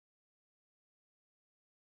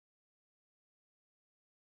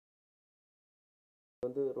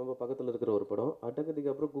வந்து ரொம்ப பக்கத்தில் இருக்கிற ஒரு படம். அட்டகத்திக்கு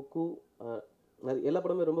அப்புறம் குக்கு எல்லா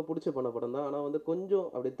படமே ரொம்ப பிடிச்ச படம் தான். ஆனால் வந்து கொஞ்சம்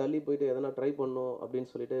அப்படி தள்ளி போயிட்டு எதனா ட்ரை பண்ணணும் அப்படின்னு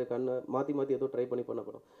சொல்லிட்டு கண்ணை மாற்றி மாற்றி ஏதோ ட்ரை பண்ண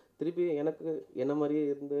படம். திருப்பி எனக்கு என்ன மாதிரியே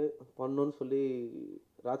இருந்து பண்ணணும்னு சொல்லி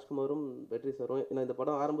ராஜ்குமாரும் வெற்றி சாரும், ஏன்னா இந்த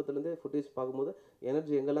படம் ஆரம்பத்துலேருந்தே ஃபுட்டேஜ் பார்க்கும்போது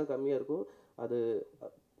எனர்ஜி எங்கெல்லாம் கம்மியாக இருக்கும், அது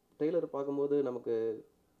ட்ரெய்லர் பார்க்கும்போது நமக்கு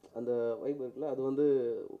அந்த வைப் இருக்குல்ல, அது வந்து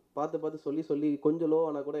பார்த்து பார்த்து சொல்லி சொல்லி கொஞ்சம் லோ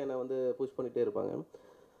ஆனால் கூட என்னை வந்து புஷ் பண்ணிகிட்டே இருப்பாங்க.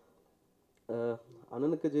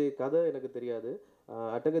 அண்ணனுக்கு ஜெய் கதை எனக்கு தெரியாது.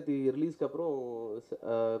 அட்டகத்தி ரிலீஸ்க்கு அப்புறம்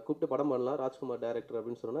கூப்பிட்டு படம் பண்ணலாம் ராஜ்குமார் டைரக்டர்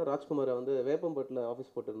அப்படின்னு சொன்னேன். ராஜ்குமாரை வந்து வேப்பம்பட்டில்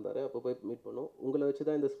ஆஃபீஸ் போட்டுருந்தார். அப்போ போய் மீட் பண்ணோம். உங்களை வச்சு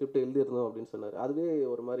தான் இந்த ஸ்கிரிப்ட் எழுதியிருந்தோம் அப்படின்னு சொன்னார். அதுவே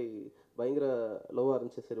ஒரு மாதிரி பயங்கர லோவாக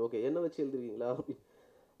இருந்துச்சு. சரி ஓகே, என்ன வச்சு எழுதுவீங்களா அப்படின்னு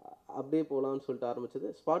அப்படியே போகலான்னு சொல்லிட்டு ஆரம்பிச்சது.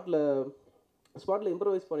 ஸ்பாட்டில்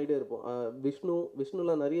இம்ப்ரவைஸ் பண்ணிகிட்டே இருப்போம்.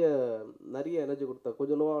 விஷ்ணுலாம் நிறைய எனர்ஜி கொடுத்தா.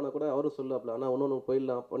 கொஞ்சம் லோவானால் கூட அவரும் சொல்லாப்ல, ஆனால் ஒன்று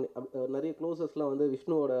போயிடலாம் பண்ணி நிறைய க்ளோசஸ்லாம் வந்து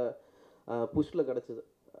விஷ்ணுவோட புஷ்ல கிடச்சிது.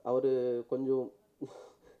 அவர் கொஞ்சம்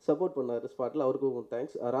சப்போர்ட் பண்ணார் ஸ்பாட்டில். அவருக்கும்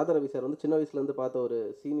தேங்க்ஸ். ராதாரவி சார் வந்து சின்ன வயசுலேருந்து பார்த்த ஒரு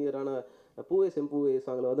சீனியரான பூவே செம்பூவே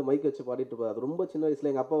சாங்கில் வந்து மைக் வச்சு பாடிட்டு இருப்பார். அது ரொம்ப சின்ன வயசில்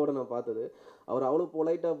எங்கள் அப்பாவோட நான் பார்த்தது. அவர் அவ்வளோ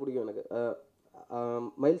பொலைட்டாக பிடிக்கும் எனக்கு.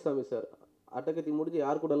 மயில்சாமி சார் அட்டகத்தி முடிஞ்சு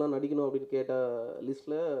யார் கூடலாம் நடிக்கணும் அப்படின்னு கேட்ட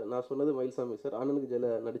லிஸ்ட்டில் நான் சொன்னது மயில்சாமி சார். அண்ணனுக்கு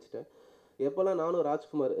ஜெயில நடிச்சிட்டேன். எப்போல்லாம் நானும்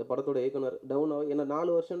ராஜ்குமார் படத்தோட இயக்குனர் டவுன் ஆகும், ஏன்னா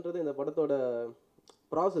 4 வருஷன்றது இந்த படத்தோட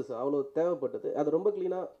ப்ராசஸ் அவ்வளோ தேவைப்பட்டது. அது ரொம்ப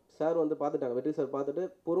க்ளீனாக சார் வந்து பார்த்துட்டாங்க. வெற்றி சார் பார்த்துட்டு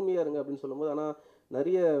பொறுமையாக இருங்க அப்படின்னு சொல்லும்போது, ஆனால்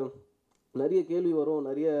நிறைய கேள்வி வரும்,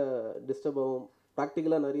 நிறைய டிஸ்டர்ப் ஆகும்,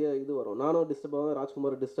 ப்ராக்டிக்கலாக நிறைய இது வரும். நானும் டிஸ்டர்ப் ஆகும்,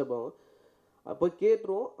 ராஜ்குமார் டிஸ்டர்ப் ஆகும். அப்போ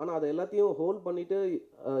கேட்டுரும். ஆனால் அதை எல்லாத்தையும் ஹோல்ட் பண்ணிவிட்டு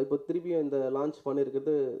இப்போ திருப்பியும் இந்த லான்ச்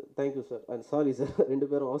பண்ணியிருக்கிறது thank you sir and sorry sir.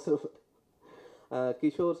 2 பேரும் அவசரப்பட்டு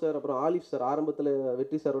கிஷோர் சார் அப்புறம் ஆலிஃப் சார் ஆரம்பத்தில்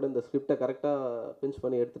வெற்றி சாரோட இந்த ஸ்கிரிப்டை கரெக்டாக பிஞ்ச்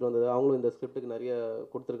பண்ணி எடுத்துகிட்டு வந்தது. அவங்களும் இந்த ஸ்கிரிப்டுக்கு நிறைய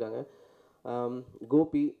கொடுத்துருக்காங்க.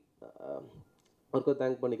 கோபி அவருக்கும்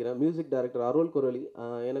தேங்க் பண்ணிக்கிறேன். மியூசிக் டைரக்டர் அரோல் கொரலி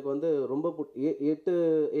எனக்கு வந்து ரொம்ப 8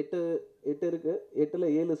 இருக்குது. 8ல்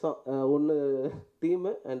 7 சாங், 1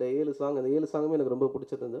 தீமு அண்ட் 7 சாங். அந்த 7 சாங்குமே எனக்கு ரொம்ப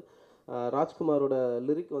பிடிச்சிருந்து. ராஜ்குமாரோட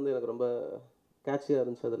லிரிக் வந்து எனக்கு ரொம்ப கேட்சியாக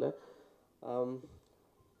இருந்துச்சு. அதில்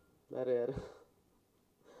வேறு யார்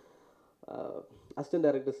அசிஸ்டன்ட்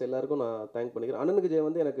டைரக்டர்ஸ் எல்லாருக்கும் நான் தேங்க் பண்ணிக்கிறேன். அண்ணனுக்கு ஜெய்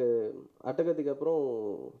வந்து எனக்கு அட்டகத்திக்கு அப்புறம்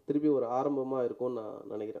திருப்பி ஒரு ஆரம்பமாக இருக்கும்னு நான்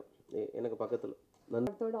நினைக்கிறேன். எனக்கு பக்கத்தில்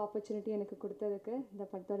படத்தோட ஆப்பர்ச்சுனிட்டி எனக்கு கொடுத்ததுக்கு இந்த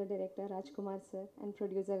படத்தோட director Rajkumar sir and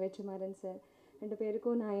producer Vetrimaaran sir 2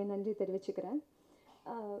 பேருக்கும் நான் என் நன்றி தெரிவிச்சுக்கிறேன்.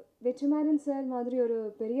 வெற்றிமாறன் சார் மாதிரி ஒரு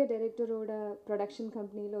பெரிய டைரக்டரோட ப்ரொடக்ஷன்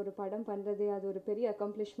கம்பெனியில் ஒரு படம் பண்ணுறதே அது ஒரு பெரிய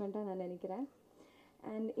அக்கம்ப்ளிஷ்மெண்ட்டாக நான் நினைக்கிறேன்.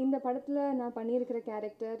 அண்ட் இந்த படத்தில் நான் பண்ணியிருக்கிற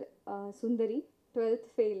கேரக்டர் சுந்தரி, 12th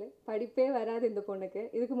ஃபெயிலு, படிப்பே வராது இந்த பொண்ணுக்கு.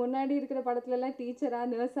 இதுக்கு முன்னாடி இருக்கிற படத்துலலாம்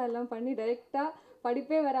டீச்சராக நர்ஸாக எல்லாம் பண்ணி டைரெக்டாக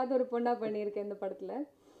படிப்பே வராத ஒரு பொண்ணாக பண்ணியிருக்கேன் இந்த படத்தில்.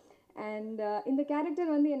 அண்ட் இந்த கேரக்டர்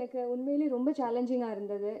வந்து எனக்கு உண்மையிலேயே ரொம்ப சேலஞ்சிங்காக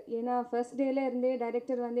இருந்தது. ஏன்னா ஃபர்ஸ்ட் டேல இருந்தே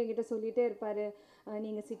டைரக்டர் வந்து என்கிட்ட சொல்லிகிட்டே இருப்பார்,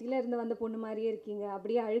 நீங்கள் சிட்டியில் இருந்து வந்த பொண்ணு மாதிரியே இருக்கீங்க,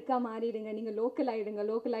 அப்படியே அழுக்காக மாறிடுங்க, நீங்கள் லோக்கல்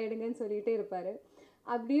ஆகிடுங்கன்னு சொல்லிகிட்டே இருப்பார்.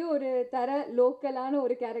 அப்படியே ஒரு லோக்கலான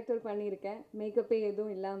ஒரு கேரக்டர் பண்ணியிருக்கேன், மேக்கப்பே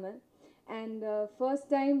எதுவும் இல்லாமல். அண்ட்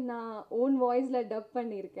ஃபர்ஸ்ட் டைம் நான் ஓன் வாய்ஸில் டப்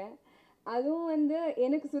பண்ணியிருக்கேன். அதுவும் வந்து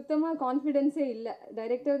எனக்கு சுத்தமாக கான்ஃபிடென்ஸே இல்லை.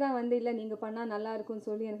 டைரக்டர் தான் வந்து இல்லை நீங்கள் பண்ணால் நல்லாயிருக்கும்னு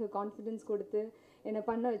சொல்லி எனக்கு கான்ஃபிடென்ஸ் கொடுத்து என்னை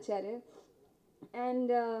பண்ண வச்சார்.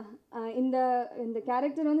 அண்ட் இந்த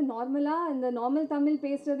கேரக்டர் வந்து இந்த நார்மல் தமிழ்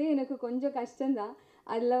பேசுகிறதே எனக்கு கொஞ்சம் கஷ்டம்தான்.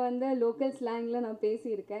 அதில் வந்து லோக்கல் ஸ்லாங்கில் நான்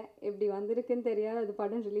பேசியிருக்கேன். எப்படி வந்திருக்குன்னு தெரியாது, அது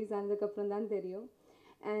படம் ரிலீஸ் ஆனதுக்கப்புறம் தான் தெரியும்.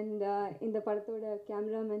 அண்ட் இந்த படத்தோட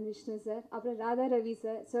கேமராமேன் விஷ்ணு சார், அப்புறம் ராதாரவி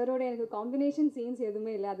சாரோட எனக்கு காம்பினேஷன் சீன்ஸ்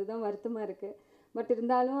எதுவுமே இல்லை, அதுதான் வருத்தமாக இருக்குது. பட்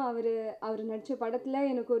இருந்தாலும் அவர் நடித்த படத்தில்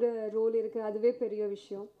எனக்கு ஒரு ரோல் இருக்குது, அதுவே பெரிய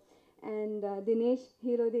விஷயம். அண்ட்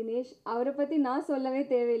ஹீரோ தினேஷ், அவரை பற்றி நான் சொல்லவே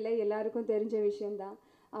தேவையில்லை, எல்லாருக்கும் தெரிஞ்ச விஷயந்தான்.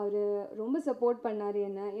 அவர் ரொம்ப சப்போர்ட் பண்ணார்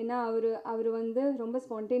என்ன. ஏன்னா அவர் வந்து ரொம்ப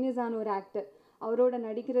ஸ்பான்டேனியஸான ஒரு ஆக்டர். அவரோட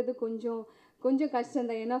நடிக்கிறது கொஞ்சம்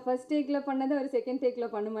கஷ்டம்தான். ஏன்னா ஃபர்ஸ்ட் டேக்கில் பண்ணதை அவர் செகண்ட்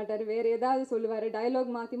டேக்கில் பண்ண மாட்டார், வேறு ஏதாவது சொல்லுவார்,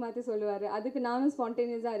 டயலாக் மாற்றி சொல்லுவார். அதுக்கு நானும்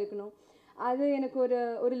ஸ்பான்டேனியஸாக இருக்கணும். அது எனக்கு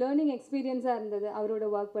ஒரு லேர்னிங் எக்ஸ்பீரியன்ஸாக இருந்தது அவரோட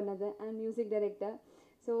ஒர்க் பண்ணது. And music director.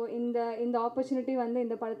 ஸோ இந்த ஆப்பர்ச்சுனிட்டி வந்து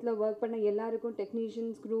இந்த படத்தில் ஒர்க் பண்ண எல்லாருக்கும்,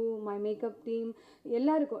 technicians, crew, my makeup team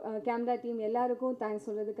எல்லாருக்கும், கேமரா டீம் எல்லாருக்கும் தேங்க்ஸ்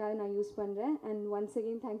சொல்கிறதுக்காக நான் யூஸ் பண்ணுறேன். And once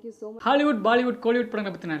again thank you so much. Hollywood, Bollywood, Kollywood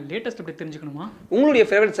படங்களை பற்றி நான் லேட்டஸ்ட் அப்படி தெரிஞ்சுக்கணுமா? உங்களுடைய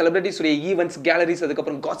ஃபேவரட் செலிபிரிட்டிஸுடைய ஈவெண்ட்ஸ், கேலரிஸ்,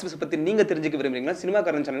 அதுக்கப்புறம் காசிப்ஸ் பற்றி நீங்கள் தெரிஞ்சுக்க விரும்புறீங்களா?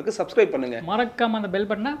 சினிமாக்காரன் சேனலுக்கு சப்ஸ்கிரைப் பண்ணுங்கள். மறக்காமல் அந்த பெல்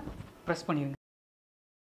பட்டனை ப்ரெஸ் பண்ணிடுங்க.